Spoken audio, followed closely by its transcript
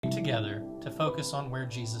together to focus on where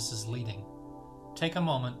Jesus is leading. Take a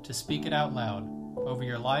moment to speak it out loud over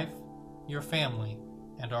your life, your family,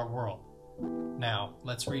 and our world. Now,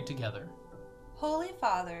 let's read together. Holy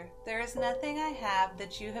Father, there is nothing I have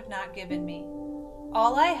that you have not given me.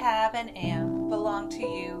 All I have and am belong to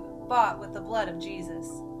you, bought with the blood of Jesus.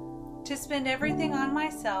 To spend everything on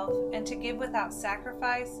myself and to give without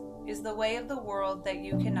sacrifice is the way of the world that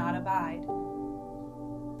you cannot abide.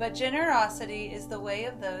 But generosity is the way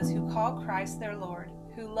of those who call Christ their Lord,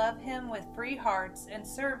 who love him with free hearts and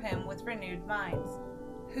serve him with renewed minds,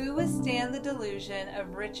 who withstand the delusion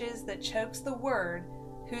of riches that chokes the word,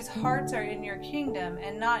 whose hearts are in your kingdom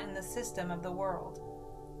and not in the system of the world.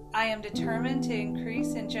 I am determined to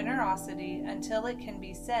increase in generosity until it can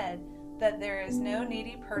be said that there is no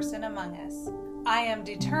needy person among us. I am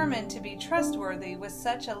determined to be trustworthy with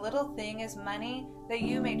such a little thing as money, that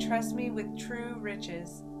you may trust me with true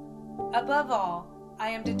riches. Above all, I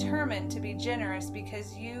am determined to be generous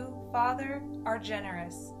because you, Father, are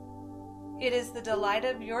generous. It is the delight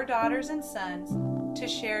of your daughters and sons to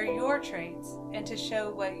share your traits and to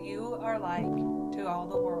show what you are like to all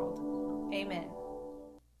the world. Amen.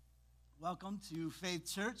 Welcome to Faith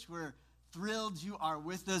Church. We're thrilled you are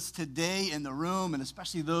with us today in the room, and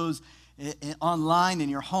especially those online in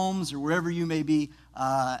your homes or wherever you may be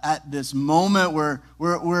at this moment.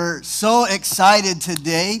 We're so excited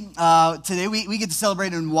today. Today we get to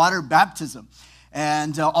celebrate in water baptism.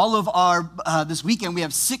 And all of our, this weekend, we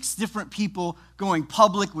have 6 different people going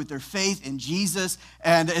public with their faith in Jesus.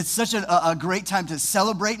 And it's such a great time to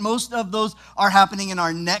celebrate. Most of those are happening in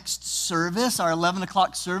our next service, our 11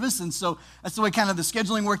 o'clock service. And so that's the way kind of the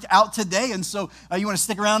scheduling worked out today. And so you want to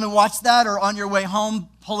stick around and watch that, or on your way home,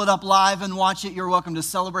 pull it up live and watch it. You're welcome to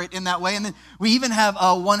celebrate in that way. And then we even have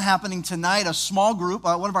one happening tonight, a small group.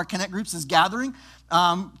 One of our Connect groups is gathering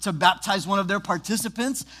to baptize one of their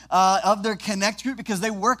participants of their Connect group, because they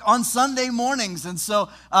work on Sunday mornings. And so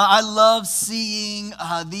I love seeing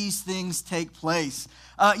these things take place.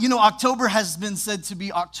 October has been said to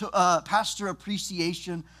be Pastor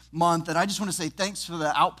Appreciation Month, and I just want to say thanks for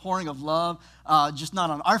the outpouring of love, just not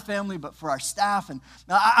on our family, but for our staff. And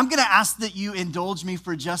I'm going to ask that you indulge me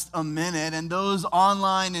for just a minute, and those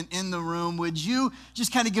online and in the room, would you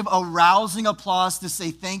just kind of give a rousing applause to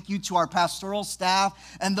say thank you to our pastoral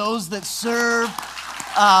staff and those that serve.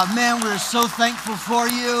 Man, we're so thankful for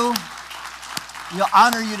you. We'll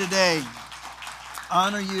honor you today.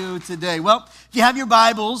 Honor you today. Well, if you have your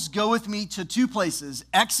Bibles, go with me to 2 places,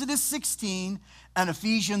 Exodus 16 and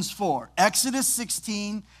Ephesians 4. Exodus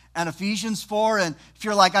 16 and Ephesians 4. And if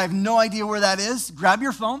you're like, I have no idea where that is, grab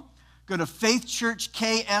your phone, go to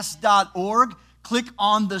faithchurchks.org, click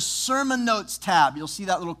on the Sermon Notes tab. You'll see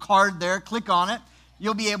that little card there. Click on it.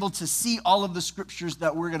 You'll be able to see all of the scriptures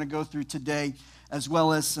that we're going to go through today, as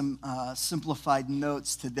well as some simplified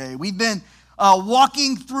notes today. We've been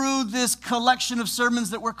walking through this collection of sermons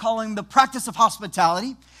that we're calling The Practice of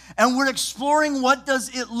Hospitality. And we're exploring, what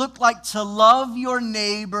does it look like to love your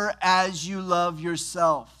neighbor as you love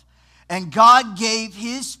yourself? And God gave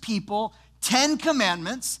his people 10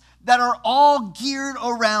 commandments that are all geared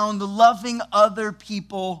around loving other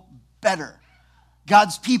people better.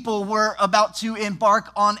 God's people were about to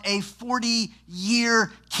embark on a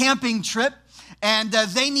 40-year camping trip, and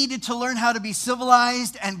they needed to learn how to be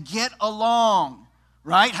civilized and get along,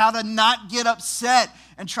 right? How to not get upset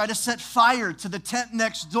and try to set fire to the tent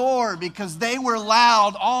next door because they were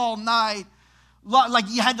loud all night. Like,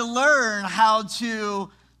 you had to learn how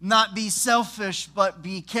to not be selfish but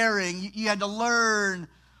be caring. You had to learn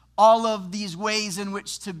all of these ways in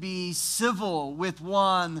which to be civil with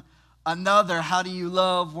one another. How do you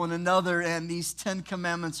love one another? And these 10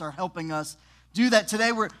 commandments are helping us do that.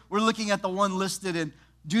 Today we're looking at the one listed in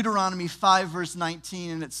Deuteronomy 5 verse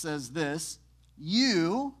 19, and it says this: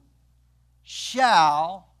 you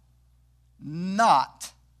shall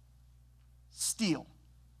not steal.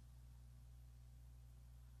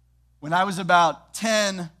 When I was about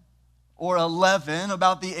 10 or 11,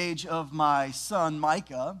 about the age of my son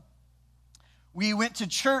Micah, we went to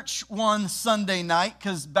church one Sunday night,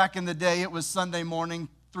 because back in the day it was Sunday morning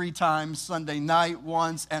 3 times, Sunday night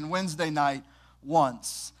once, and Wednesday night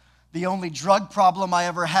once. The only drug problem I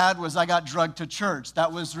ever had was I got drugged to church.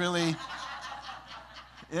 That was really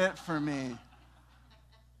it for me.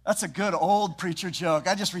 That's a good old preacher joke.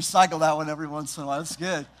 I just recycle that one every once in a while. That's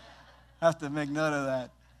good. I have to make note of that.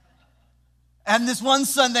 And this one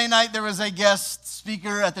Sunday night, there was a guest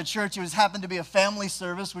speaker at the church. It happened to be a family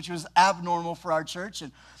service, which was abnormal for our church.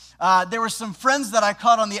 And there were some friends that I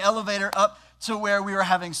caught on the elevator up to where we were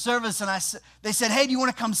having service, and they said, hey, do you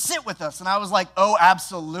want to come sit with us? And I was like, oh,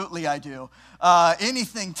 absolutely I do.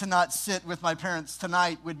 Anything to not sit with my parents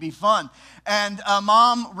tonight would be fun. And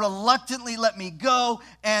Mom reluctantly let me go,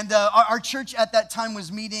 and our church at that time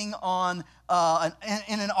was meeting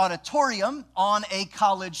in an auditorium on a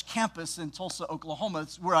college campus in Tulsa, Oklahoma.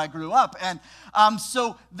 It's where I grew up. And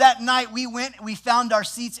so that night we found our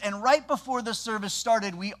seats, and right before the service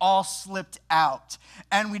started, we all slipped out.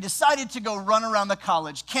 And we decided to go run around the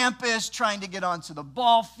college campus, trying to get onto the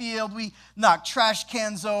ball field. We knocked trash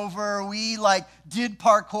cans over. We did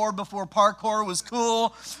parkour before parkour was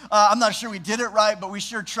cool. I'm not sure we did it right, but we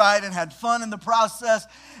sure tried and had fun in the process.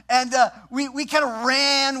 And we kind of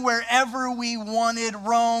ran wherever we wanted,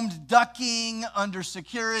 roamed, ducking under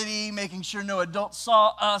security, making sure no adults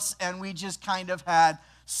saw us, and we just kind of had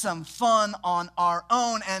some fun on our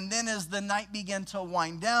own. And then as the night began to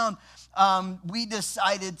wind down, we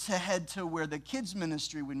decided to head to where the kids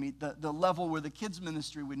ministry would meet, the level where the kids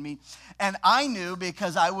ministry would meet. And I knew,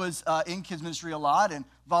 because I was in kids ministry a lot and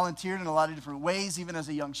volunteered in a lot of different ways, even as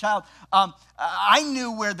a young child, I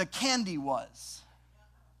knew where the candy was.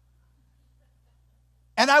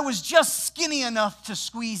 And I was just skinny enough to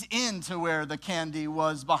squeeze into where the candy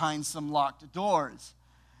was behind some locked doors.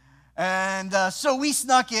 And so we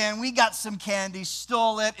snuck in, we got some candy,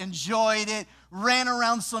 stole it, enjoyed it, ran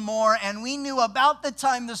around some more, and we knew about the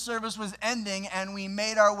time the service was ending, and we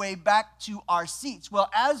made our way back to our seats. Well,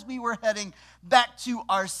 as we were heading back to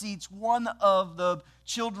our seats, one of the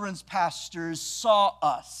children's pastors saw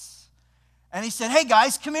us. And he said, hey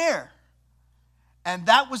guys, come here. And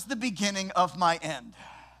that was the beginning of my end.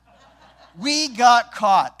 We got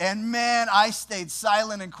caught, and man, I stayed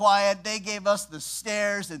silent and quiet. They gave us the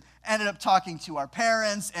stares and ended up talking to our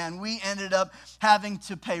parents, and we ended up having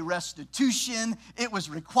to pay restitution. It was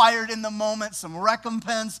required in the moment. Some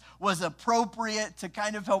recompense was appropriate to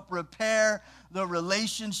kind of help repair the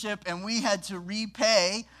relationship, and we had to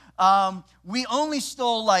repay. We only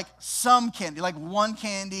stole some candy, one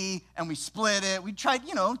candy, and we split it. We tried,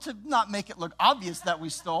 to not make it look obvious that we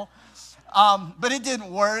stole. But it didn't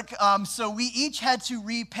work. So we each had to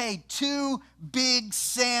repay 2 big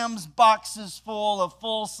Sam's boxes full of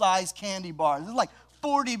full-size candy bars. It was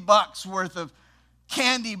 $40 worth of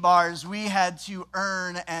candy bars we had to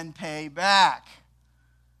earn and pay back.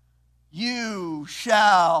 You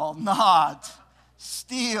shall not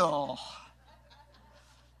steal.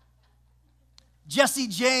 Jesse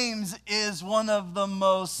James is one of the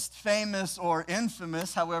most famous or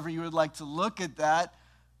infamous, however you would like to look at that,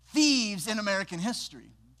 thieves in American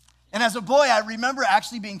history. And as a boy, I remember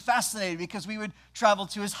actually being fascinated because we would travel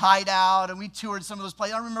to his hideout and we toured some of those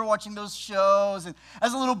places. I remember watching those shows. And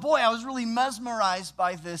as a little boy, I was really mesmerized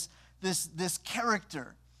by this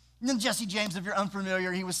character. And then Jesse James, if you're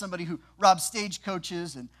unfamiliar, he was somebody who robbed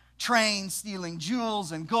stagecoaches and trains, stealing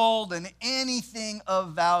jewels and gold and anything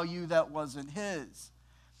of value that wasn't his.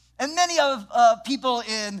 And many of people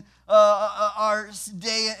in our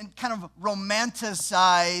day kind of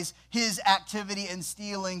romanticize his activity in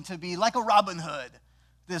stealing to be like a Robin Hood,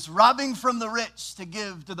 this robbing from the rich to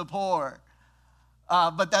give to the poor.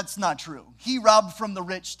 But that's not true. He robbed from the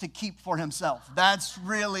rich to keep for himself. That's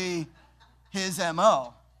really his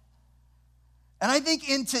MO. And I think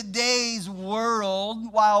in today's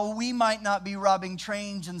world, while we might not be robbing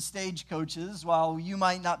trains and stagecoaches, while you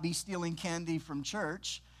might not be stealing candy from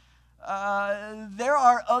church, there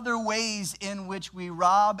are other ways in which we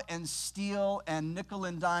rob and steal and nickel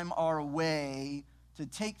and dime our way to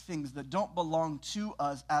take things that don't belong to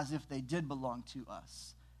us as if they did belong to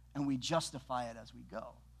us, and we justify it as we go.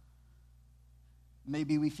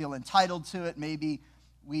 Maybe we feel entitled to it. Maybe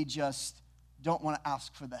we just don't want to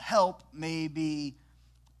ask for the help. Maybe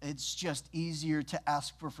it's just easier to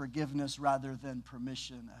ask for forgiveness rather than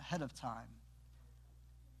permission ahead of time.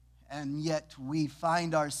 And yet we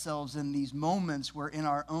find ourselves in these moments where in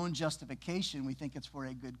our own justification, we think it's for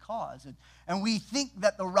a good cause. And we think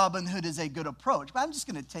that the Robin Hood is a good approach. But I'm just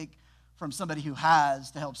going to take from somebody who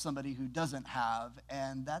has to help somebody who doesn't have.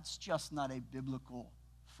 And that's just not a biblical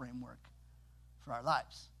framework for our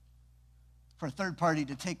lives. For a third party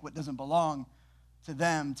to take what doesn't belong to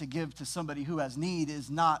them to give to somebody who has need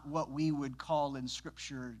is not what we would call in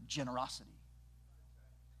Scripture generosity.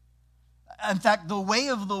 In fact, the way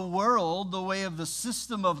of the world, the way of the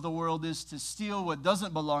system of the world is to steal what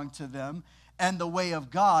doesn't belong to them, and the way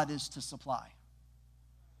of God is to supply.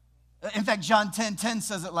 In fact, John 10:10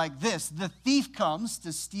 says it like this: the thief comes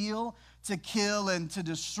to steal, to kill, and to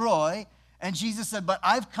destroy. And Jesus said, but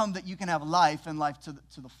I've come that you can have life and life to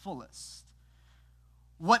the fullest.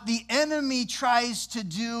 what the enemy tries to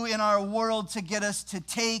do in our world to get us to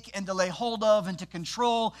take and to lay hold of and to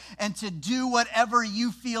control and to do whatever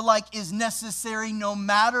you feel like is necessary, no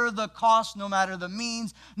matter the cost, no matter the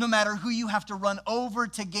means, no matter who you have to run over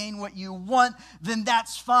to gain what you want, then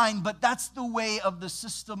that's fine. But that's the way of the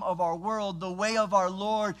system of our world, the way of our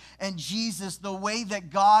Lord and Jesus, the way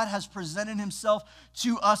that God has presented himself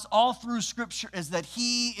to us all through Scripture is that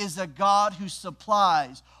he is a God who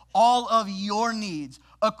supplies all of your needs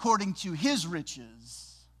according to his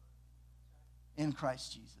riches in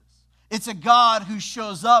Christ Jesus. It's a God who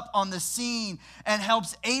shows up on the scene and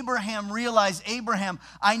helps Abraham realize, Abraham,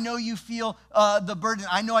 I know you feel the burden.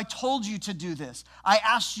 I know I told you to do this. I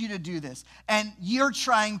asked you to do this. And you're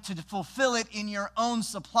trying to fulfill it in your own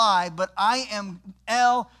supply, but I am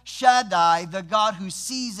El Shaddai, the God who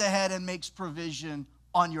sees ahead and makes provision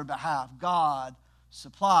on your behalf. God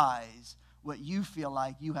supplies what you feel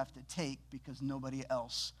like you have to take because nobody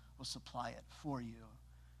else will supply it for you.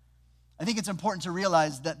 I think it's important to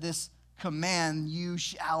realize that this command, you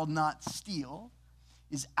shall not steal,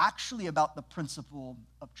 is actually about the principle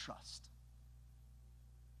of trust.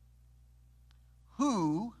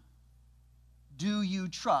 Who do you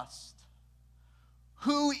trust?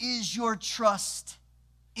 Who is your trust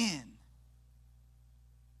in?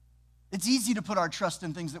 It's easy to put our trust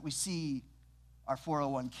in things that we see, our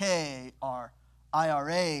 401k, our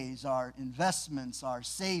IRAs, our investments, our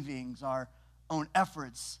savings, our own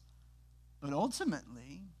efforts. But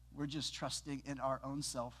ultimately, we're just trusting in our own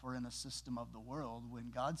self or in a system of the world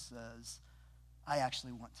when God says, I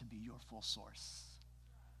actually want to be your full source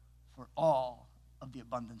for all of the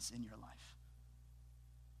abundance in your life.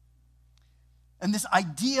 And this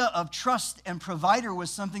idea of trust and provider was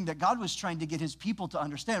something that God was trying to get his people to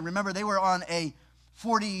understand. Remember, they were on a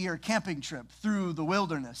 40-year camping trip through the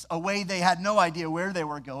wilderness, a way they had no idea where they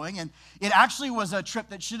were going. And it actually was a trip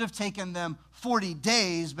that should have taken them 40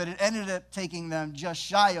 days, but it ended up taking them just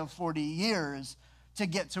shy of 40 years to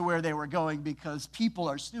get to where they were going because people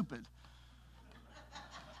are stupid.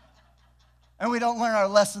 And we don't learn our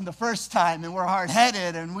lesson the first time, and we're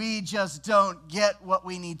hard-headed, and we just don't get what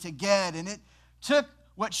we need to get. And it took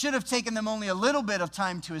what should have taken them only a little bit of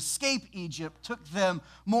time to escape Egypt, took them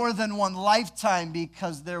more than one lifetime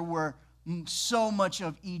because there were so much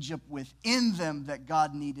of Egypt within them that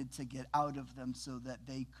God needed to get out of them so that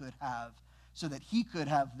he could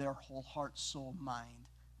have their whole heart, soul, mind,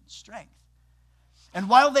 and strength. And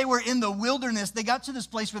while they were in the wilderness, they got to this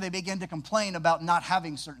place where they began to complain about not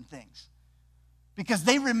having certain things. Because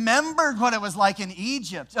they remembered what it was like in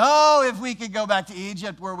Egypt. Oh, if we could go back to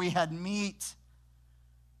Egypt where we had meat,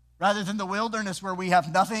 rather than the wilderness where we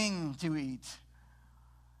have nothing to eat.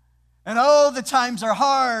 And oh, the times are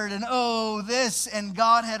hard, and oh, this. And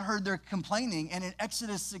God had heard their complaining. And in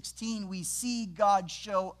Exodus 16, we see God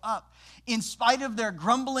show up. In spite of their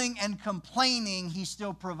grumbling and complaining, he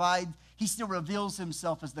still reveals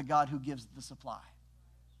himself as the God who gives the supply.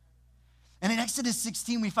 And in Exodus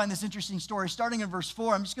 16, we find this interesting story. Starting in verse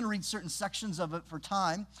 4, I'm just going to read certain sections of it for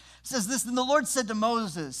time. It says this, Then the Lord said to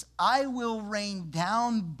Moses, I will rain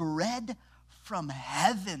down bread from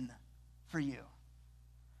heaven for you.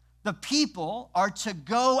 The people are to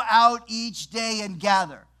go out each day and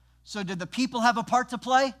gather. So did the people have a part to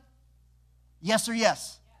play? Yes or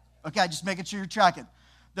yes? Okay, just making sure you're tracking.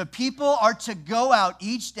 The people are to go out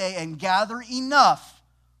each day and gather enough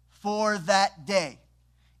for that day.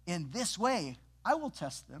 In this way, I will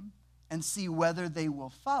test them and see whether they will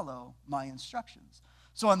follow my instructions.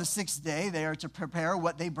 So on the sixth day, they are to prepare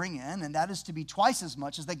what they bring in, and that is to be twice as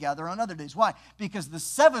much as they gather on other days. Why? Because the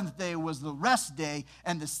seventh day was the rest day,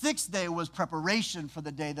 and the sixth day was preparation for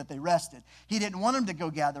the day that they rested. He didn't want them to go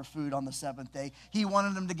gather food on the seventh day. He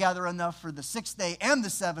wanted them to gather enough for the sixth day and the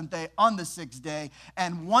seventh day on the sixth day,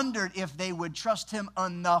 and wondered if they would trust him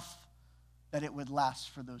enough that it would last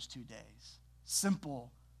for those 2 days.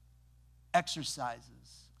 Simple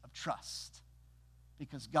exercises of trust,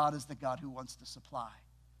 because God is the God who wants to supply.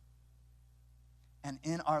 And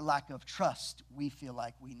in our lack of trust, we feel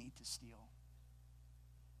like we need to steal.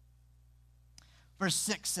 Verse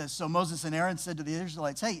 6 says, So Moses and Aaron said to the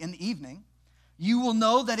Israelites, Hey, in the evening, you will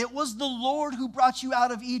know that it was the Lord who brought you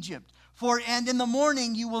out of Egypt. And in the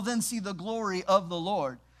morning you will then see the glory of the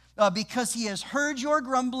Lord, because he has heard your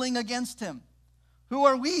grumbling against him. Who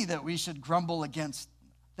are we that we should grumble against?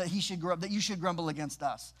 That you should grumble against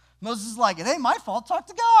us. Moses is like, it ain't my fault, talk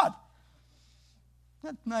to God.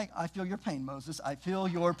 I feel your pain, Moses. I feel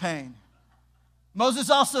your pain. Moses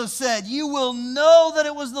also said, you will know that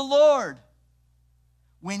it was the Lord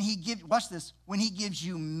when he gives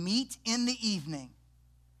you meat in the evening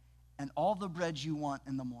and all the bread you want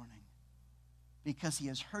in the morning. because he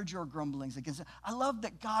has heard your grumblings against him. I love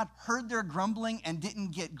that God heard their grumbling and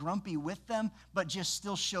didn't get grumpy with them, but just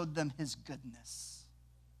still showed them his goodness.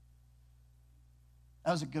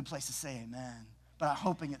 That was a good place to say amen, but I'm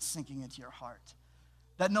hoping it's sinking into your heart.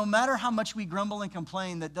 That no matter how much we grumble and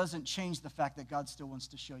complain, that doesn't change the fact that God still wants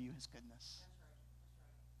to show you his goodness.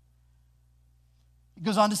 He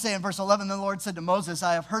goes on to say in verse 11, the Lord said to Moses,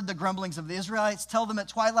 I have heard the grumblings of the Israelites. Tell them at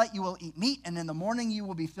twilight you will eat meat, and in the morning you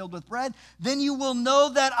will be filled with bread. Then you will know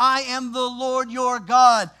that I am the Lord your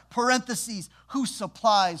God, parentheses, who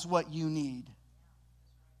supplies what you need.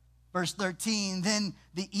 Verse 13, then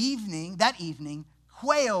that evening,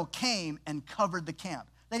 quail came and covered the camp.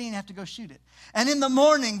 They didn't have to go shoot it. And in the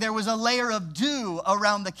morning, there was a layer of dew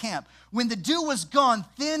around the camp. When the dew was gone,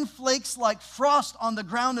 thin flakes like frost on the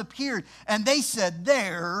ground appeared. And they said,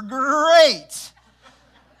 they're great.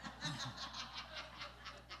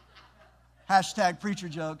 Hashtag preacher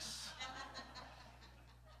jokes.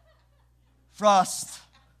 Frost,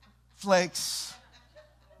 flakes,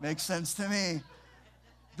 makes sense to me.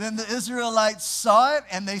 Then the Israelites saw it,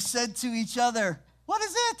 and they said to each other, what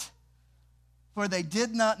is it? For they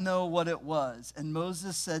did not know what it was. And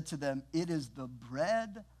Moses said to them, it is the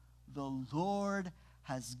bread the Lord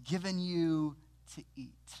has given you to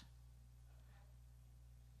eat.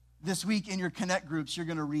 This week in your Connect groups, you're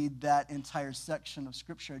going to read that entire section of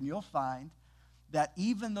Scripture, and you'll find that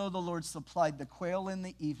even though the Lord supplied the quail in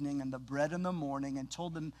the evening and the bread in the morning and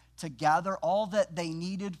told them to gather all that they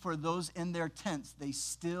needed for those in their tents, they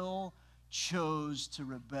still chose to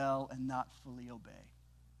rebel and not fully obey.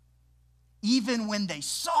 Even when they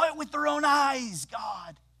saw it with their own eyes,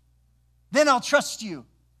 God, then I'll trust you.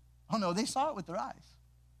 Oh no, they saw it with their eyes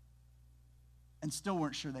and still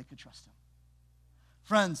weren't sure they could trust him.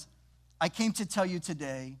 Friends, I came to tell you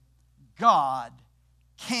today, God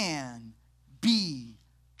can be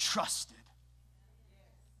trusted.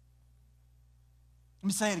 Let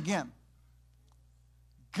me say it again.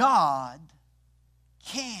 God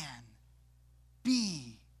can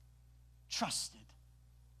be trusted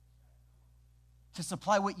to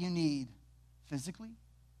supply what you need physically,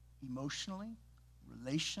 emotionally,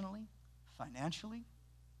 relationally, financially.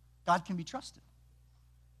 God can be trusted.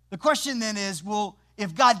 The question then is, well,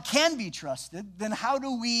 if God can be trusted, then how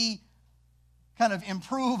do we kind of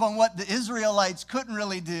improve on what the Israelites couldn't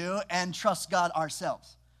really do and trust God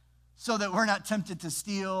ourselves so that we're not tempted to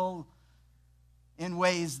steal in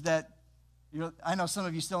ways that, I know some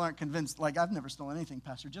of you still aren't convinced, like, I've never stolen anything,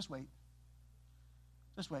 Pastor. Just wait.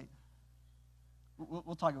 Just wait.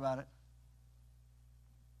 We'll talk about it.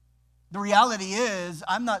 The reality is,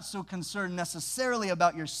 I'm not so concerned necessarily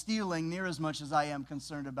about your stealing near as much as I am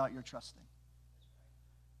concerned about your trusting.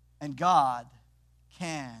 And God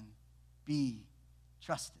can be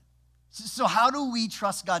trusted. So how do we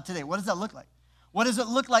trust God today? What does that look like? What does it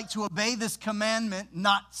look like to obey this commandment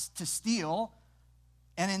not to steal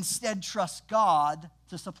and instead trust God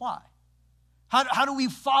to supply? How do we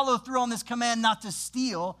follow through on this command not to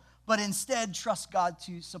steal, but instead trust God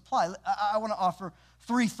to supply? I want to offer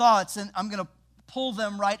 3 thoughts, and I'm going to pull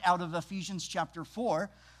them right out of Ephesians chapter 4,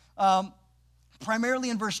 primarily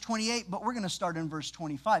in verse 28, but we're going to start in verse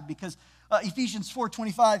 25 because Ephesians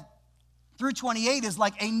 4:25 through 28 is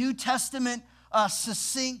like a New Testament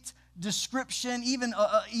succinct description, even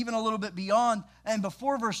a little bit beyond, and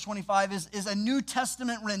before verse 25 is a New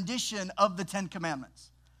Testament rendition of the 10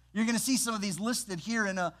 Commandments. You're going to see some of these listed here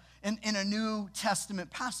in a New Testament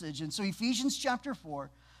passage. And so Ephesians chapter 4,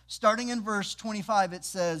 starting in verse 25, it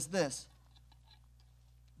says this: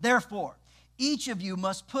 therefore, each of you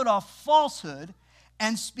must put off falsehood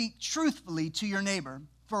and speak truthfully to your neighbor,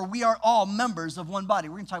 for we are all members of one body.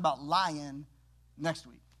 We're going to talk about lying next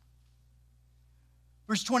week.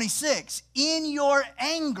 Verse 26, in your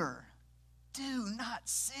anger, do not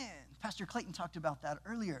sin. Pastor Clayton talked about that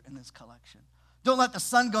earlier in this collection. Don't let the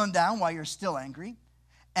sun go down while you're still angry,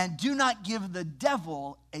 and do not give the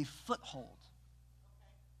devil a foothold.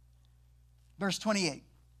 Verse 28,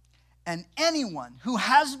 and anyone who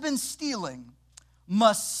has been stealing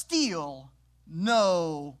must steal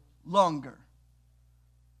no longer,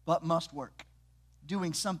 but must work,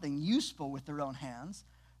 doing something useful with their own hands,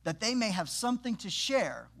 that they may have something to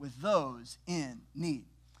share with those in need.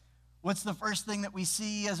 What's the first thing that we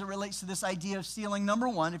see as it relates to this idea of stealing? Number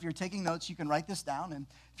one, if you're taking notes, you can write this down. And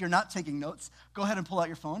if you're not taking notes, go ahead and pull out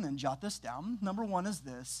your phone and jot this down. Number one is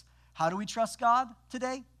this: how do we trust God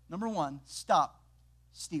today? Number one, stop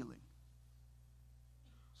stealing.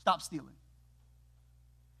 Stop stealing.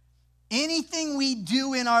 Anything we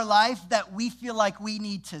do in our life that we feel like we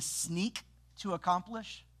need to sneak to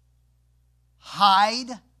accomplish, hide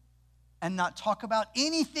and not talk about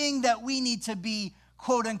anything that we need to be,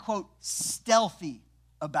 quote unquote, stealthy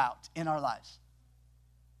about in our lives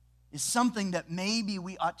is something that maybe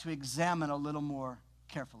we ought to examine a little more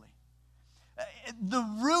carefully. The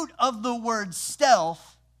root of the word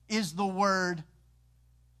stealth is the word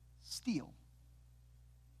steal.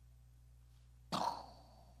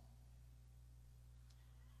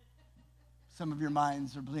 Some of your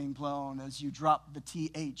minds are being blown as you drop the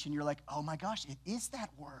TH and you're like, oh my gosh, it is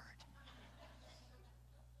that word.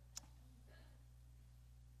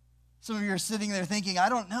 Some of you are sitting there thinking, I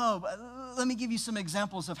don't know, but let me give you some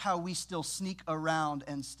examples of how we still sneak around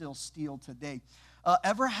and still steal today.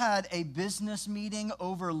 Ever had a business meeting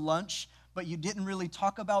over lunch, but you didn't really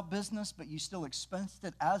talk about business, but you still expensed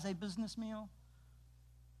it as a business meal?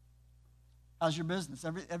 How's your business?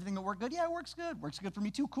 Everything that work good? Yeah, it works good. Works good for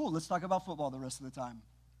me too. Cool. Let's talk about football the rest of the time.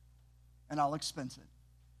 And I'll expense it.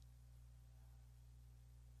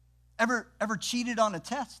 Ever cheated on a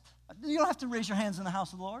test? You don't have to raise your hands in the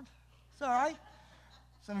house of the Lord. It's all right.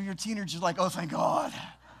 Some of your teenagers are like, oh, thank God.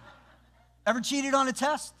 Ever cheated on a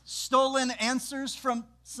test? Stolen answers from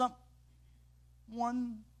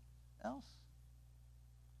someone else?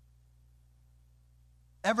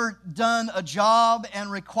 Ever done a job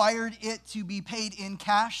and required it to be paid in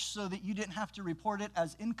cash so that you didn't have to report it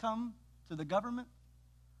as income to the government?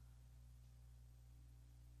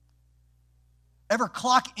 Ever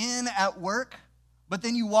clock in at work, but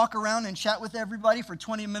then you walk around and chat with everybody for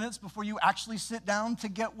 20 minutes before you actually sit down to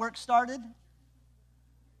get work started?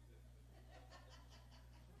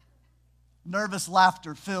 Nervous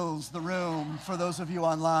laughter fills the room for those of you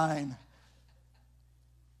online.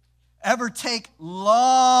 Ever take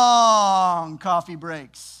long coffee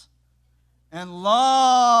breaks and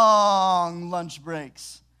long lunch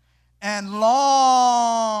breaks and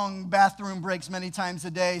long bathroom breaks many times a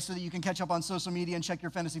day so that you can catch up on social media and check your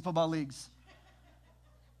fantasy football leagues?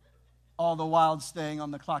 All the while staying on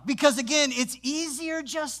the clock. Because again, it's easier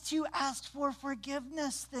just to ask for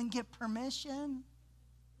forgiveness than get permission.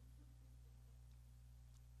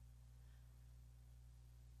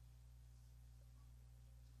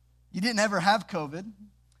 You didn't ever have COVID,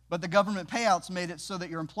 but the government payouts made it so that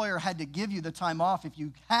your employer had to give you the time off if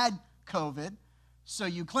you had COVID. So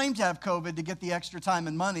you claimed to have COVID to get the extra time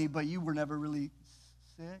and money, but you were never really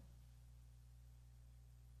sick.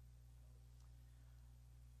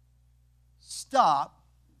 Stop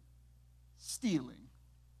stealing.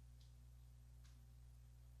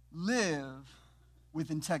 Live with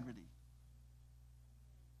integrity.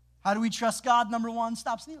 How do we trust God? Number one,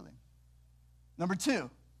 stop stealing. Number two,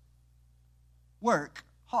 work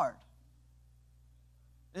hard.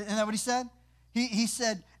 Isn't that what he said? He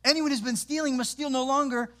said, anyone who's been stealing must steal no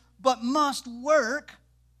longer, but must work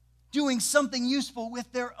doing something useful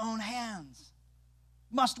with their own hands.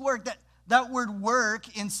 Must work. That word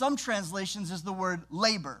work in some translations is the word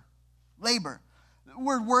labor. Labor. The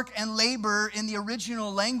word work and labor in the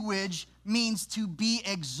original language means to be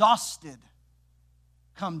exhausted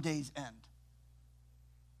come day's end.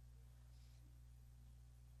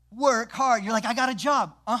 Work hard. You're like, I got a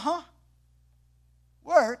job. Uh-huh.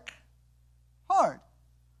 Work hard.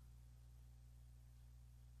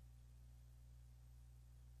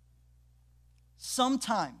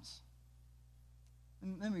 Sometimes,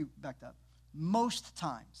 and let me back up. Most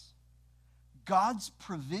times, God's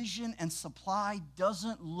provision and supply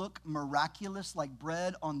doesn't look miraculous like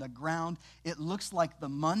bread on the ground. It looks like the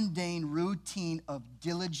mundane routine of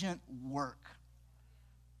diligent work.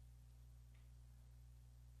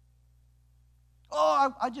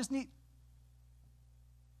 Oh, I just need.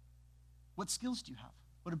 What skills do you have?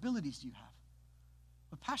 What abilities do you have?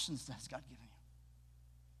 What passions has God given you?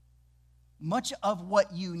 Much of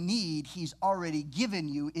what you need, He's already given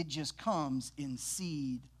you. It just comes in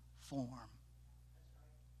seed form,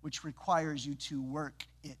 which requires you to work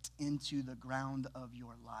it into the ground of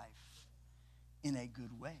your life in a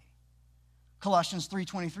good way. Colossians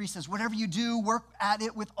 3:23 says, whatever you do, work at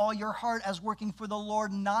it with all your heart as working for the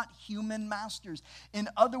Lord, not human masters. In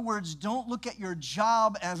other words, don't look at your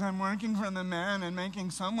job as I'm working for the man and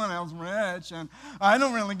making someone else rich, and I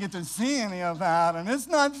don't really get to see any of that, and it's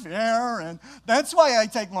not fair, and that's why I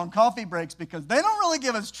take long coffee breaks, because they don't really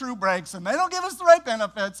give us true breaks, and they don't give us the right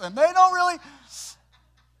benefits, and they don't really...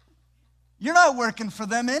 You're not working for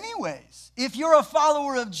them anyways. If you're a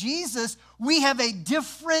follower of Jesus, we have a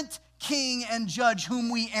different King and Judge whom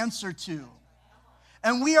we answer to.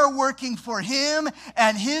 And we are working for Him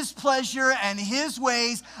and His pleasure and His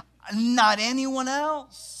ways, not anyone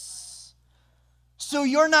else. So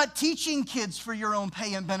you're not teaching kids for your own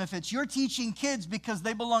pay and benefits. You're teaching kids because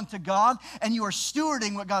they belong to God, and you are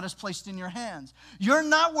stewarding what God has placed in your hands. You're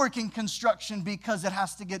not working construction because it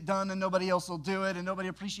has to get done and nobody else will do it and nobody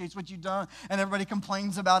appreciates what you've done and everybody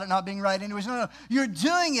complains about it not being right anyways. No. You're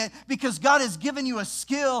doing it because God has given you a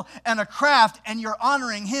skill and a craft, and you're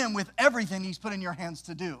honoring Him with everything He's put in your hands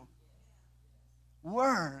to do.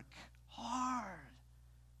 Work hard.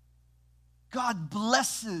 God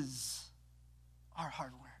blesses our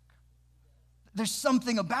hard work. There's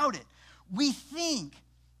something about it. We think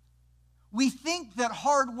that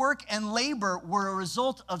hard work and labor were a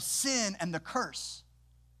result of sin and the curse.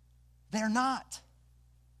 They're not.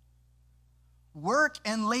 Work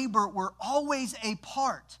and labor were always a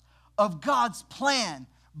part of God's plan.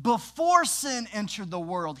 Before sin entered the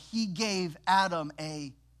world, He gave Adam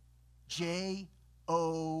a J-O-B.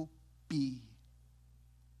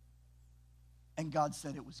 And God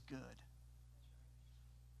said it was good.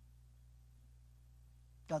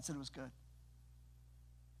 God said it was good.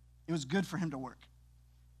 It was good for him to work.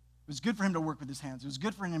 It was good for him to work with his hands. It was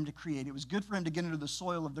good for him to create. It was good for him to get into the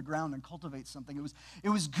soil of the ground and cultivate something. It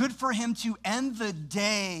was good for him to end the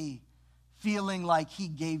day feeling like he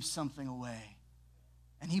gave something away.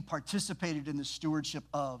 And he participated in the stewardship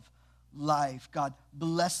of life. God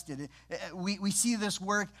blessed it. We see this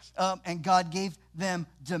work, and God gave them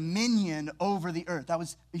dominion over the earth. That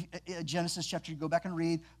was Genesis chapter. You go back and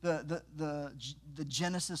read the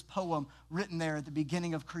Genesis poem written there at the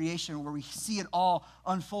beginning of creation, where we see it all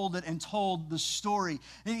unfolded and told the story.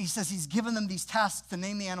 And he says he's given them these tasks to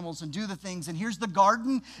name the animals and do the things. And here's the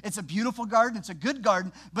garden. It's a beautiful garden. It's a good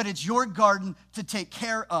garden, but it's your garden to take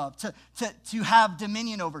care of, to have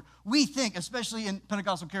dominion over. We think, especially in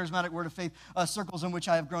Pentecostal Charismatic Word of Faith circles in which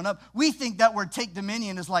I have grown up, we think that word take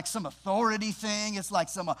dominion is like some authority thing. It's like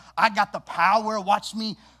some, I got the power, watch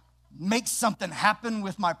me make something happen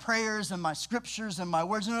with my prayers and my scriptures and my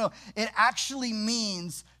words. No. It actually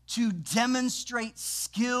means to demonstrate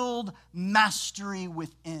skilled mastery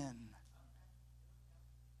within.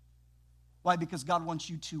 Why? Because God wants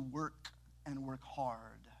you to work and work hard.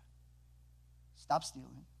 Stop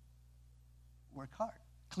stealing. Work hard.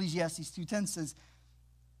 Ecclesiastes 2:10 says,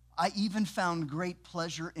 I even found great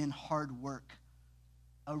pleasure in hard work,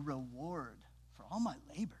 a reward for all my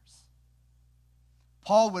labors.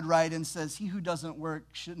 Paul would write and says, he who doesn't work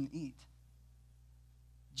shouldn't eat.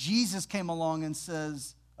 Jesus came along and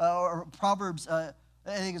says, or Proverbs, I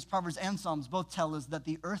think it's Proverbs and Psalms both tell us that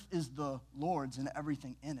the earth is the Lord's and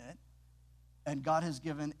everything in it, and God has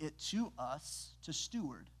given it to us to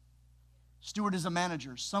steward. Steward is a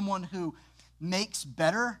manager, someone who makes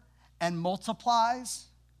better and multiplies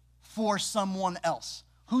for someone else.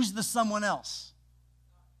 Who's the someone else?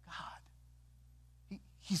 God.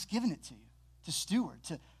 He's given it to you to steward,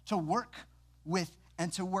 to work with,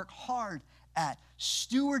 and to work hard at.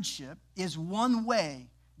 Stewardship is one way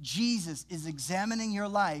Jesus is examining your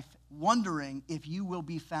life, wondering if you will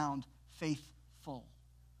be found faithful.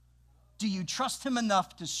 Do you trust him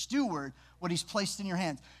enough to steward what he's placed in your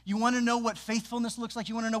hands? You want to know what faithfulness looks like?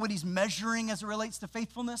 You want to know what he's measuring as it relates to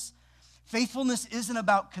faithfulness? Faithfulness isn't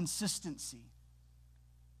about consistency.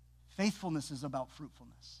 Faithfulness is about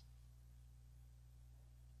fruitfulness.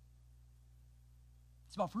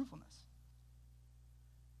 It's about fruitfulness.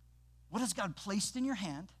 What has God placed in your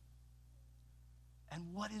hand?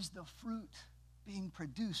 And what is the fruit being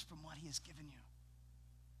produced from what he has given you?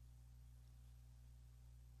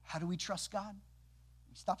 How do we trust God?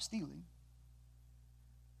 We stop stealing.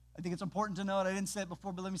 I think it's important to note, I didn't say it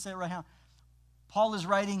before, but let me say it right now. Paul is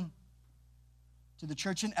writing to the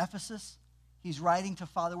church in Ephesus. He's writing to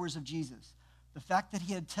followers of Jesus. The fact that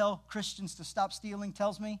he had tell Christians to stop stealing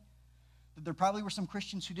tells me that there probably were some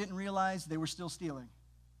Christians who didn't realize they were still stealing.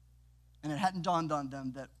 And it hadn't dawned on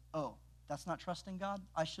them that, oh, that's not trusting God?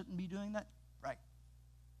 I shouldn't be doing that? Right.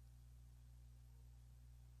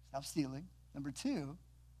 Stop stealing. Number 2,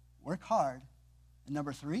 work hard. And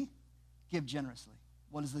number 3, give generously.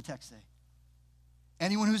 What does the text say?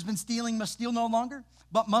 Anyone who's been stealing must steal no longer,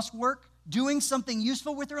 but must work, doing something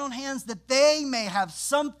useful with their own hands, that they may have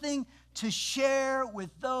something to share with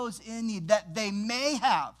those in need. That they may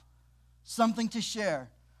have something to share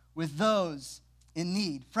with those in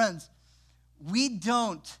need. Friends, we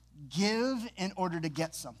don't give in order to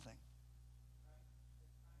get something.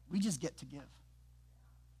 We just get to give.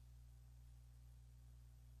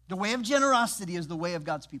 The way of generosity is the way of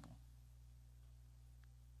God's people.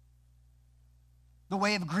 The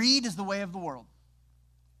way of greed is the way of the world.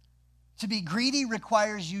 To be greedy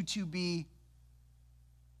requires you to be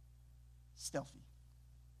stealthy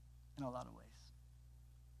in a lot of ways.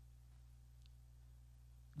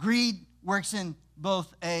 Greed works in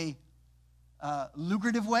both a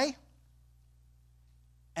lucrative way,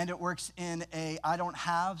 and it works in a I don't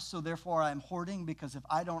have, so therefore I'm hoarding, because if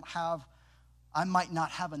I don't have, I might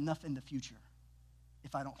not have enough in the future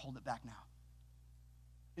if I don't hold it back now.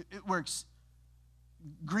 It works.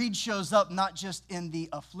 Greed shows up not just in the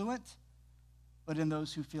affluent, but in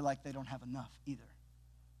those who feel like they don't have enough either.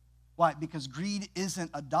 Why? Because greed isn't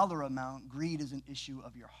a dollar amount. Greed is an issue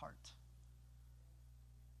of your heart.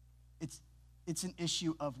 It's an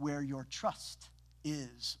issue of where your trust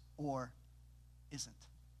is or isn't.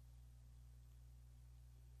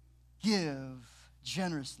 Give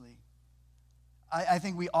generously. I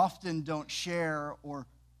think we often don't share or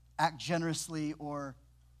act generously or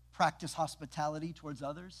practice hospitality towards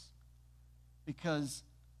others because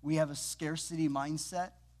we have a scarcity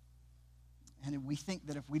mindset, and we think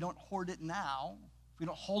that if we don't hoard it now, if we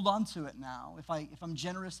don't hold on to it now, if I'm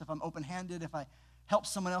generous, if I'm open-handed, if I help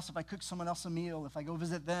someone else, if I cook someone else a meal, if I go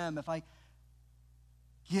visit them, if I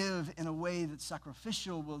give in a way that's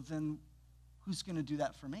sacrificial, well, then who's going to do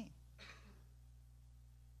that for me?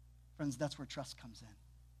 Friends, that's where trust comes in.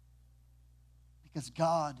 Because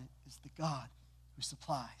God is the God who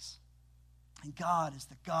supplies. And God is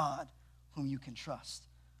the God whom you can trust,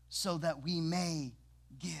 so that we may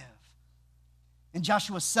give. In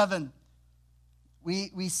Joshua 7,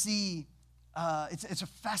 we see, it's a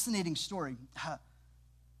fascinating story.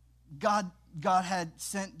 God had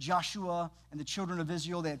sent Joshua and the children of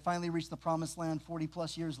Israel. They had finally reached the promised land 40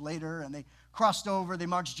 plus years later, and they crossed over. They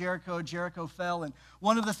marched Jericho. Jericho fell, and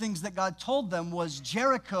one of the things that God told them was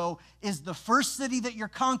Jericho is the first city that you're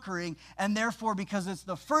conquering, and therefore, because it's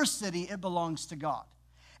the first city, it belongs to God.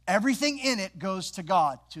 Everything in it goes to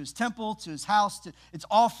God, to his temple, to his house. It's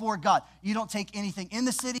all for God. You don't take anything in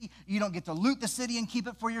the city. You don't get to loot the city and keep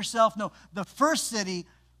it for yourself. No, the first city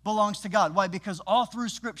belongs to God. Why? Because all through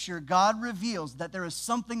Scripture, God reveals that there is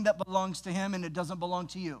something that belongs to him and it doesn't belong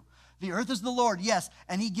to you. The earth is the Lord, yes,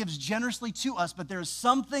 and he gives generously to us, but there is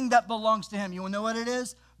something that belongs to him. You want to know what it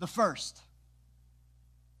is? The first.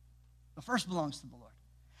 The first belongs to the Lord.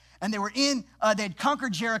 And they had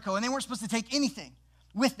conquered Jericho, and they weren't supposed to take anything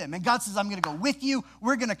with them. And God says, I'm going to go with you.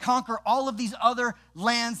 We're going to conquer all of these other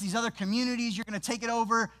lands, these other communities. You're going to take it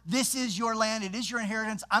over. This is your land. It is your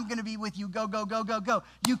inheritance. I'm going to be with you. Go, go, go, go, go.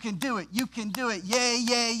 You can do it. You can do it. Yay,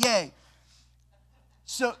 yay, yay.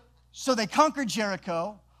 So they conquered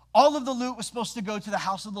Jericho. All of the loot was supposed to go to the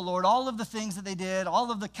house of the Lord. All of the things that they did,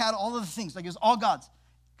 all of the cattle, all of the things, like it was all God's.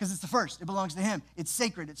 Because it's the first. It belongs to him. It's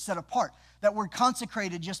sacred. It's set apart. That word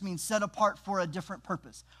consecrated just means set apart for a different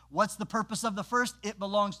purpose. What's the purpose of the first? It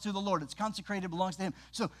belongs to the Lord. It's consecrated. It belongs to him.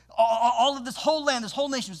 So all of this whole land, this whole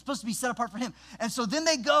nation was supposed to be set apart for him. And so then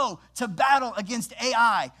they go to battle against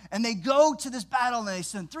Ai. And they go to this battle and they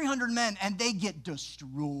send 300 men and they get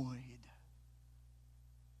destroyed.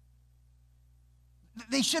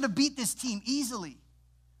 They should have beat this team easily.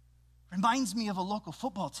 Reminds me of a local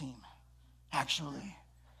football team, actually.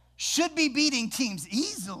 Should be beating teams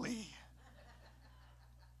easily.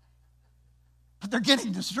 But they're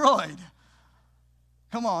getting destroyed.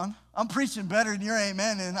 Come on. I'm preaching better than your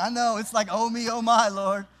amen. And I know it's like, oh me, oh my,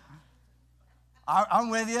 Lord. I'm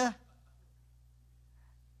with you.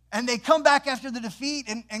 And they come back after the defeat,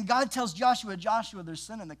 and God tells Joshua, there's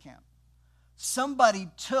sin in the camp. Somebody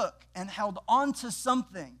took and held on to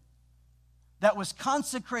something that was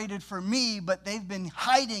consecrated for me, but they've been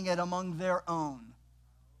hiding it among their own.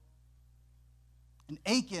 And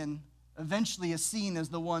Achan eventually is seen as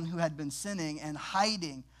the one who had been sinning and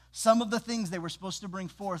hiding some of the things they were supposed to bring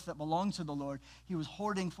forth that belonged to the Lord. He was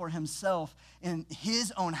hoarding for himself in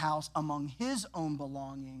his own house among his own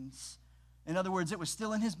belongings. In other words, it was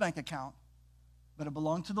still in his bank account, but it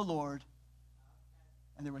belonged to the Lord,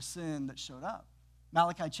 and there was sin that showed up.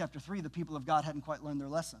 Malachi chapter 3, the people of God hadn't quite learned their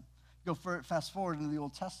lesson. Go fast forward into the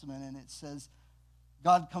Old Testament, and it says,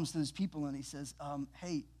 God comes to his people, and he says,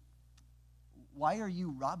 hey, why are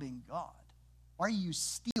you robbing God? Why are you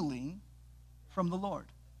stealing from the Lord?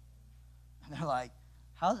 And they're like,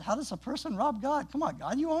 how does a person rob God? Come on,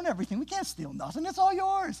 God, you own everything. We can't steal nothing. It's all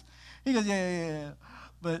yours. He goes, yeah.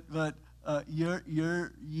 But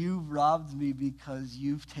you've robbed me because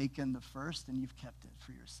you've taken the first and you've kept it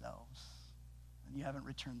for yourselves. And you haven't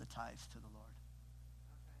returned the tithes to the Lord.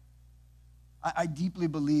 I deeply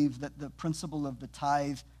believe that the principle of the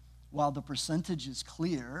tithe, while the percentage is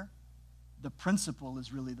clear, the principle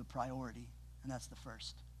is really the priority, and that's the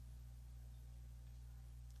first.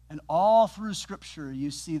 And all through Scripture, you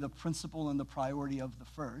see the principle and the priority of the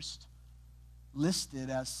first listed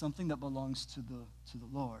as something that belongs to the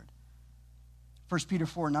Lord. 1 Peter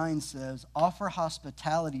 4:9 says, offer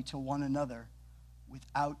hospitality to one another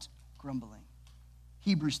without grumbling.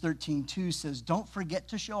 Hebrews 13:2 says, don't forget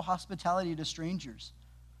to show hospitality to strangers,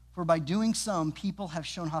 for by doing some, people have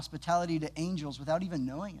shown hospitality to angels without even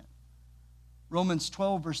knowing it. Romans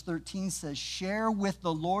 12, verse 13 says, share with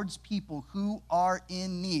the Lord's people who are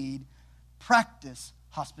in need. Practice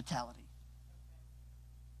hospitality.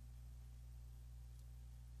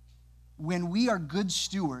 When we are good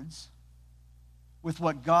stewards with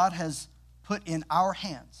what God has put in our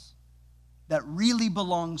hands that really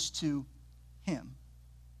belongs to Him,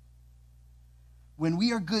 when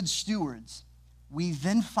we are good stewards, we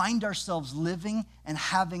then find ourselves living and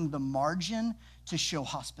having the margin to show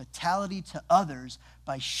hospitality to others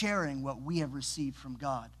by sharing what we have received from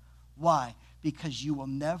God. Why? Because you will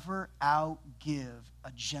never outgive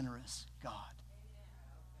a generous God.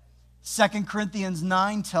 2 Corinthians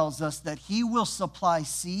 9 tells us that He will supply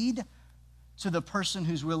seed to the person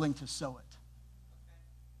who's willing to sow it.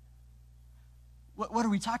 What are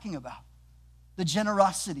we talking about? The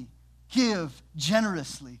generosity. Give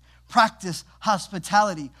generously. Practice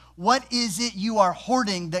hospitality. What is it you are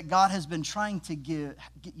hoarding that God has been trying to get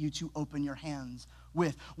you to open your hands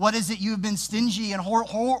with? What is it you've been stingy and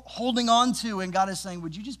holding on to, and God is saying,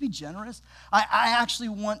 would you just be generous? I actually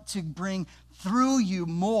want to bring through you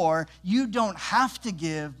more. You don't have to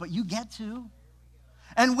give, but you get to.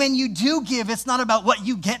 And when you do give, it's not about what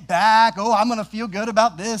you get back. Oh, I'm going to feel good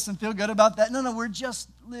about this and feel good about that. No, we're just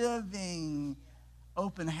living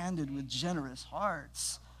open-handed with generous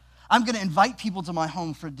hearts. I'm going to invite people to my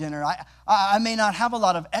home for dinner. I may not have a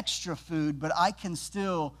lot of extra food, but I can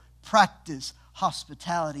still practice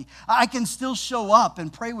hospitality. I can still show up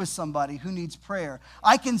and pray with somebody who needs prayer.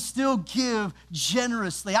 I can still give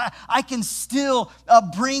generously. I can still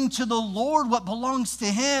bring to the Lord what belongs to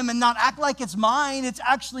Him and not act like it's mine. It's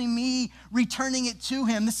actually me returning it to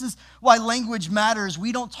Him. This is why language matters.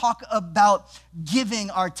 We don't talk about giving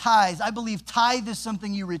our tithes. I believe tithe is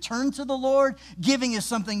something you return to the Lord. Giving is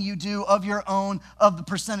something you do of your own, of the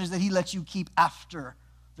percentage that He lets you keep after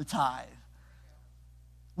the tithe.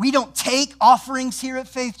 We don't take offerings here at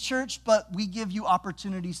Faith Church, but we give you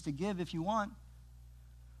opportunities to give if you want.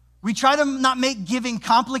 We try to not make giving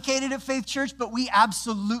complicated at Faith Church, but we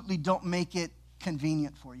absolutely don't make it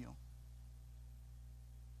convenient for you.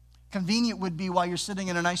 Convenient would be while you're sitting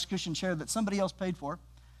in a nice cushion chair that somebody else paid for.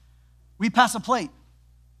 We pass a plate.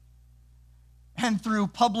 And through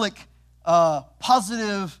public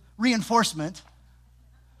positive reinforcement,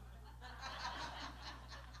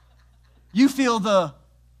 you feel the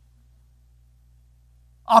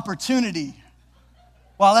opportunity,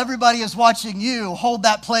 while everybody is watching you, hold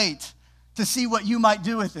that plate to see what you might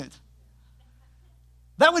do with it.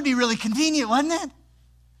 That would be really convenient, wouldn't it?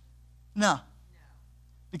 No.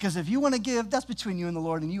 Because if you want to give, that's between you and the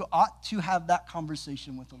Lord, and you ought to have that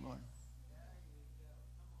conversation with the Lord.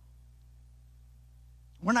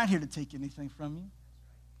 We're not here to take anything from you,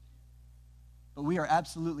 but we are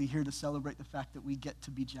absolutely here to celebrate the fact that we get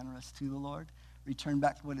to be generous to the Lord, return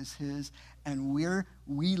back what is His, and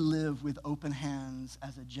we live with open hands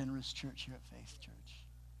as a generous church here at Faith Church.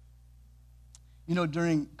 You know,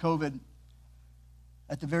 during COVID,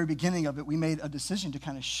 at the very beginning of it, we made a decision to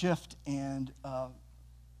kind of shift and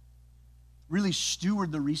really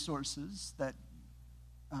steward the resources that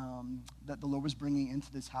the Lord was bringing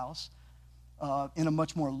into this house in a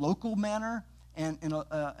much more local manner and in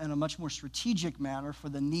a much more strategic manner for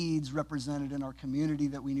the needs represented in our community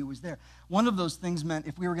that we knew was there. One of those things meant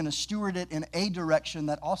if we were going to steward it in a direction,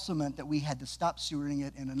 that also meant that we had to stop stewarding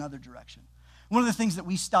it in another direction. One of the things that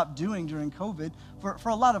we stopped doing during COVID, for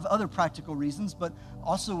a lot of other practical reasons, but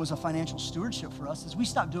also was a financial stewardship for us, is we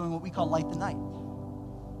stopped doing what we call Light the Night.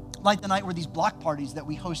 Light the Night were these block parties that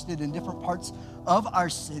we hosted in different parts of our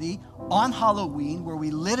city on Halloween, where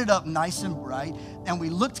we lit it up nice and bright, and we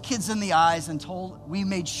looked kids in the eyes and we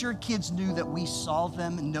made sure kids knew that we saw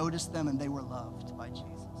them and noticed them and they were loved by Jesus.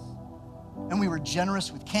 And we were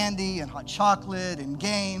generous with candy and hot chocolate and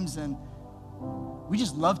games, and we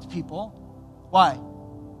just loved people. Why?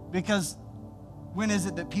 Because when is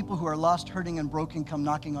it that people who are lost, hurting, and broken come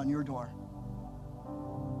knocking on your door?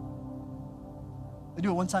 They do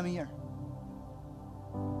it one time a year.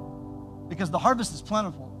 Because the harvest is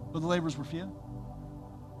plentiful, but the laborers were few.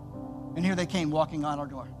 And here they came walking on our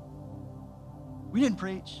door. We didn't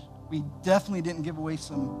preach. We definitely didn't give away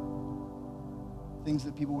some things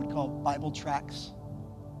that people would call Bible tracts.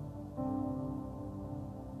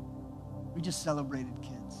 We just celebrated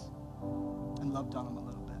kids and loved on them a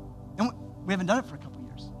little bit. And we haven't done it for a couple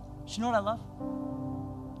years. But you know what I love?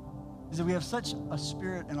 Is that we have such a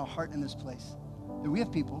spirit and a heart in this place that we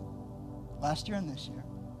have people, last year and this year,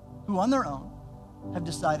 who on their own have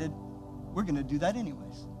decided we're going to do that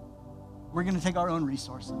anyways. we're going to take our own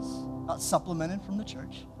resources, not supplemented from the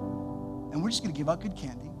church, and we're just going to give out good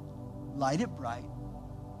candy, light it bright.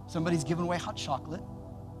 Somebody's giving away hot chocolate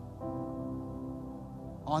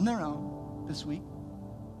on their own this week.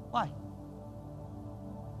 Why?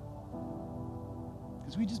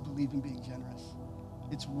 Because we just believe in being generous.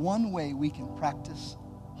 It's one way we can practice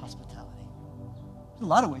hospitality. There's a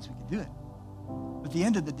lot of ways we can do it. But at the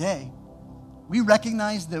end of the day, we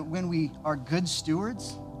recognize that when we are good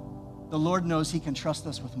stewards, the Lord knows He can trust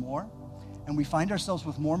us with more, and we find ourselves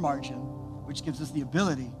with more margin, which gives us the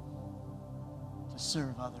ability to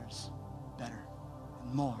serve others better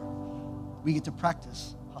and more. We get to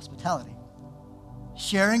practice hospitality.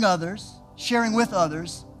 Sharing with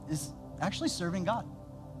others is actually serving God.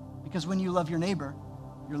 Because when you love your neighbor,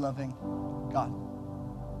 you're loving God.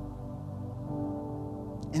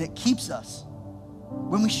 And it keeps us,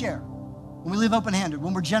 when we share, when we live open-handed,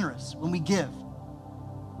 when we're generous, when we give.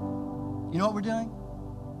 You know what we're doing?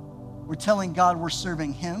 We're telling God we're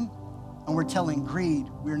serving Him, and we're telling greed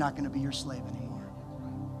we're not going to be your slave anymore.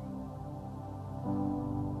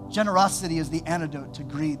 Generosity is the antidote to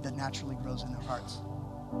greed that naturally grows in our hearts.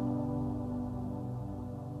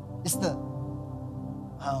 It's the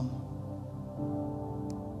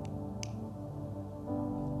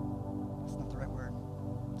that's not the right word.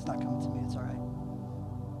 It's not coming to me. It's all right.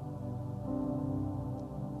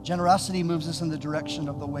 Generosity moves us in the direction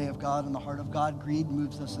of the way of God and the heart of God. Greed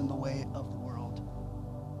moves us in the way of the world.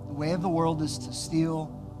 The way of the world is to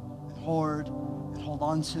steal and hoard and hold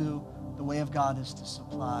on to. The way of God is to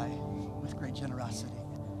supply with great generosity.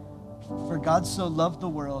 For God so loved the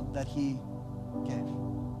world that He gave.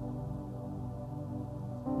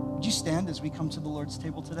 Would you stand as we come to the Lord's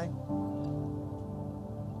table today?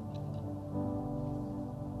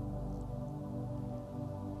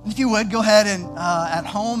 If you would, go ahead and at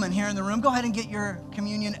home and here in the room, go ahead and get your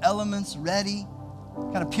communion elements ready.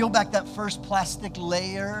 Kind of peel back that first plastic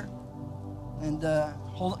layer and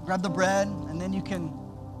grab the bread, and then you can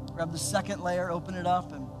grab the second layer, open it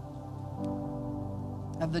up, and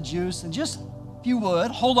have the juice. And just, if you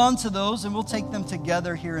would, hold on to those, and we'll take them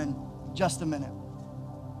together here in just a minute.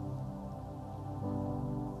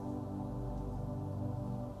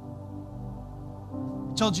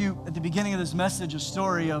 I told you at the beginning of this message a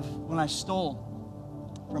story of when I stole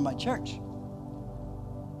from my church.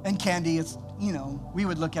 And candy, it's, we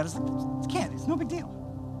would look at it as like, it's candy, it's no big deal.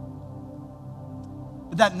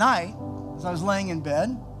 But that night, as I was laying in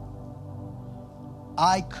bed,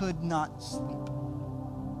 I could not sleep.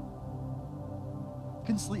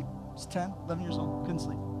 Couldn't sleep. I was 10, 11 years old. Couldn't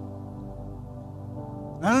sleep.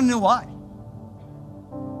 And I don't know why.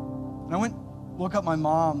 And I woke up my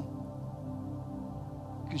mom,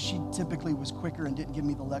 because she typically was quicker and didn't give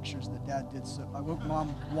me the lectures that Dad did. So I woke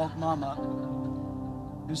Mom up.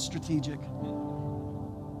 It was strategic.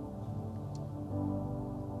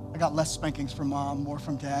 I got less spankings from Mom, more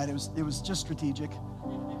from Dad. It was just strategic.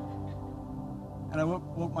 And I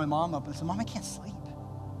woke my mom up and said, Mom, I can't sleep.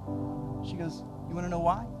 She goes, you want to know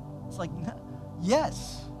why? It's like,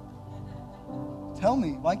 yes. Tell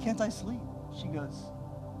me, why can't I sleep? She goes,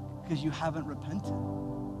 because you haven't repented.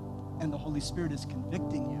 And the Holy Spirit is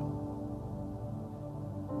convicting you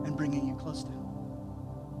and bringing you close to Him.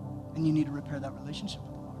 And you need to repair that relationship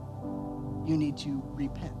with the Lord. You need to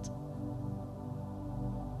repent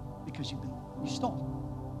because you stole.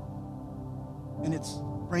 And it's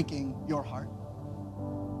breaking your heart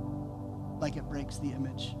like it breaks the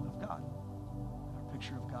image of God, our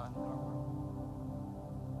picture of God in our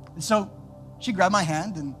world. And so she grabbed my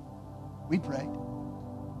hand and we prayed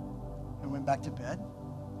and went back to bed.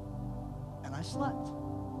 And I slept.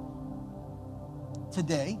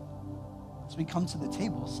 Today, as we come to the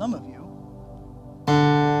table, some of you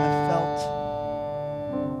have felt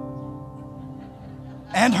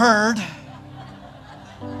and heard.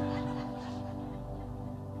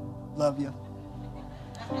 Love you.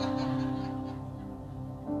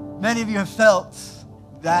 Many of you have felt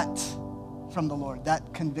that from the Lord,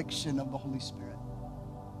 that conviction of the Holy Spirit.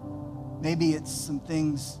 Maybe it's some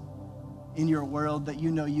things in your world that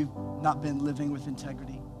you've not been living with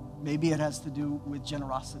integrity. Maybe it has to do with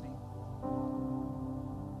generosity.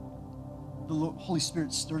 The Holy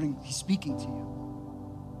Spirit's He's speaking to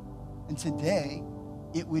you. And today,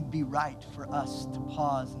 it would be right for us to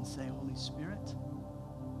pause and say, Holy Spirit,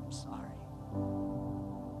 I'm sorry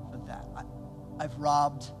for that. I've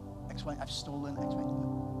robbed X, Y, I've stolen X, Y.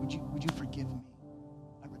 Would you forgive me?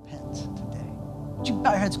 I repent today. Would you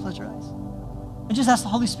bow your heads, close your eyes? And just ask the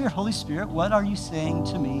Holy Spirit, what are you saying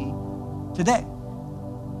to me today?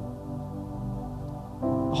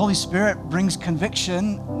 The Holy Spirit brings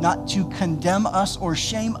conviction not to condemn us or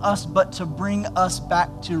shame us, but to bring us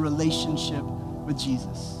back to relationship with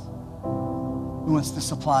Jesus, who wants to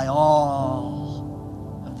supply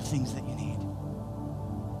all of the things that you need.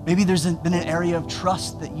 Maybe there's been an area of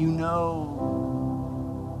trust that you know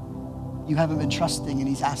you haven't been trusting, and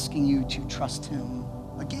he's asking you to trust him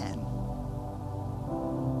again.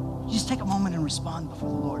 Just take a moment and respond before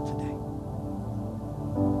the Lord today.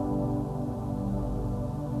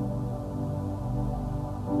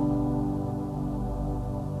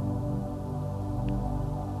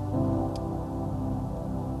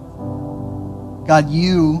 God,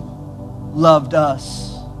 you loved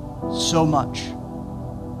us so much.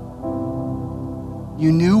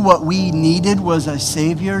 You knew what we needed was a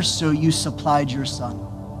Savior, so you supplied your Son.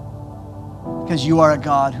 Because you are a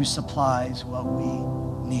God who supplies what we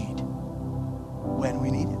need when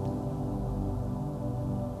we need it.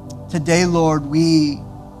 Today, Lord, we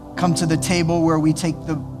come to the table where we take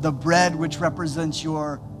the bread, which represents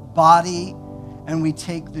your body, and we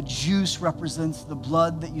take the juice, represents the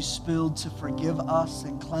blood that you spilled to forgive us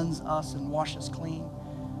and cleanse us and wash us clean.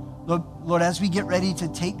 Lord, as we get ready to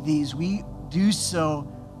take these, we do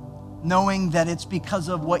so knowing that it's because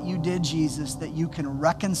of what you did, Jesus, that you can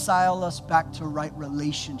reconcile us back to right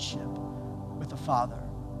relationship with the Father,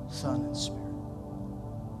 Son, and Spirit.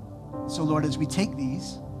 So, Lord, as we take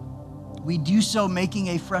these, we do so making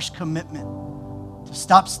a fresh commitment to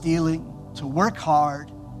stop stealing, to work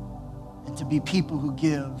hard, and to be people who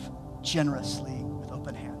give generously with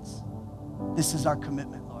open hands. This is our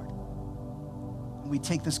commitment, Lord. And we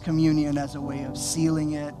take this communion as a way of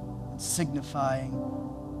sealing it and signifying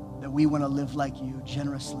that we want to live like you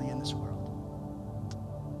generously in this world.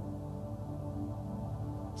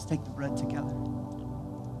 Let's take the bread together.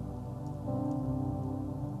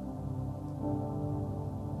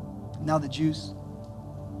 Now the juice.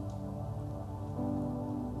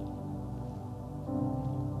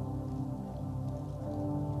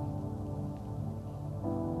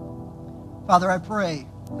 Father, I pray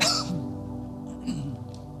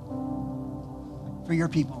for your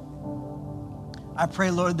people. I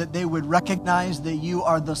pray, Lord, that they would recognize that you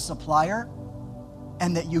are the supplier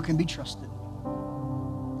and that you can be trusted.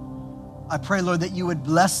 I pray, Lord, that you would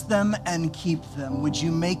bless them and keep them. Would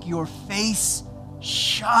you make your face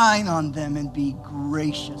shine on them and be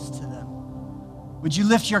gracious to them? Would you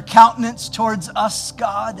lift your countenance towards us,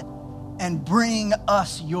 God, and bring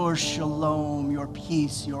us your shalom, your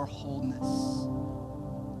peace, your wholeness?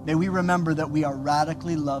 May we remember that we are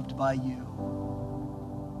radically loved by you,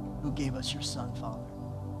 who gave us your Son, Father.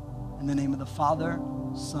 In the name of the Father,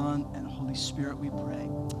 Son, and Holy Spirit we pray.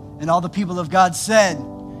 And all the people of God said,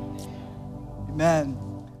 amen.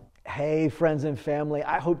 Hey, friends and family,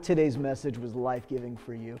 I hope today's message was life-giving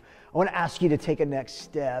for you. I want to ask you to take a next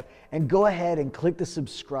step and go ahead and click the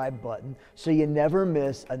subscribe button so you never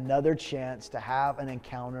miss another chance to have an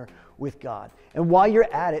encounter with God. And while you're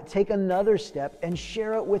at it, take another step and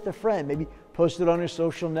share it with a friend. Maybe post it on your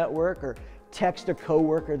social network or text a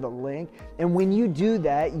coworker the link. And when you do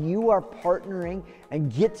that, you are partnering and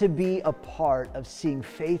get to be a part of seeing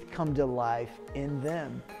faith come to life in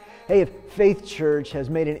them. Hey, if Faith Church has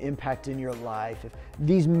made an impact in your life, if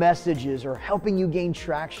these messages are helping you gain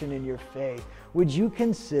traction in your faith, would you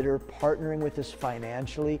consider partnering with us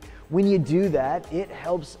financially? When you do that, it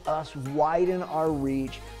helps us widen our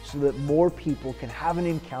reach so that more people can have an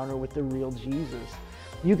encounter with the real Jesus.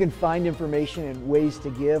 You can find information and ways to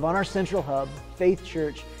give on our central hub,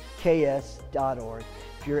 faithchurchks.org.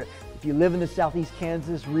 If you live in the Southeast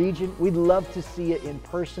Kansas region, we'd love to see you in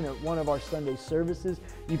person at one of our Sunday services.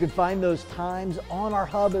 You can find those times on our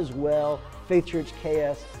hub as well,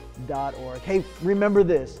 faithchurchks.org. Hey, remember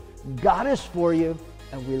this, God is for you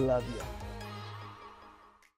and we love you.